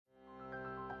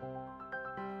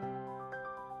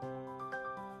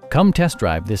Come test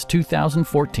drive this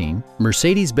 2014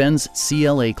 Mercedes-Benz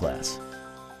CLA Class.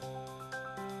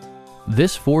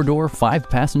 This four-door,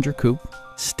 five-passenger coupe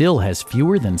still has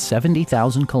fewer than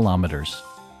 70,000 kilometers.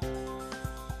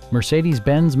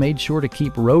 Mercedes-Benz made sure to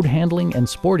keep road handling and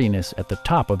sportiness at the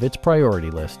top of its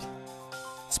priority list.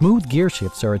 Smooth gear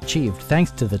shifts are achieved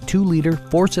thanks to the 2-liter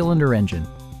four-cylinder engine.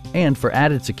 And for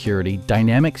added security,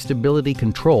 dynamic stability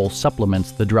control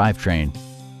supplements the drivetrain.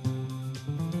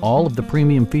 All of the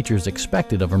premium features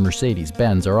expected of a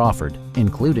Mercedes-Benz are offered,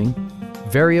 including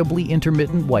variably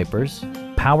intermittent wipers,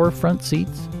 power front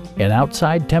seats, an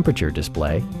outside temperature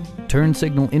display, turn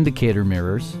signal indicator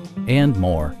mirrors, and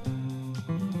more.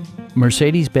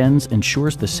 Mercedes-Benz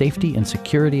ensures the safety and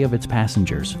security of its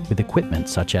passengers with equipment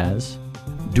such as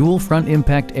dual front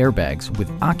impact airbags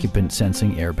with occupant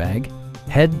sensing airbag,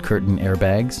 head curtain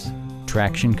airbags,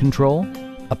 traction control,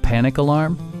 a panic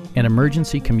alarm, an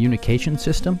emergency communication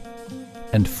system,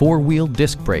 and four-wheel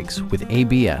disc brakes with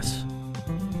ABS.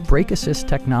 Brake Assist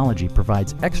technology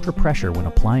provides extra pressure when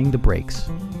applying the brakes.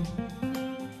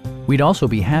 We'd also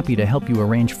be happy to help you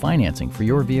arrange financing for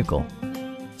your vehicle.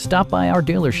 Stop by our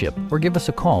dealership or give us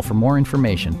a call for more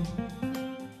information.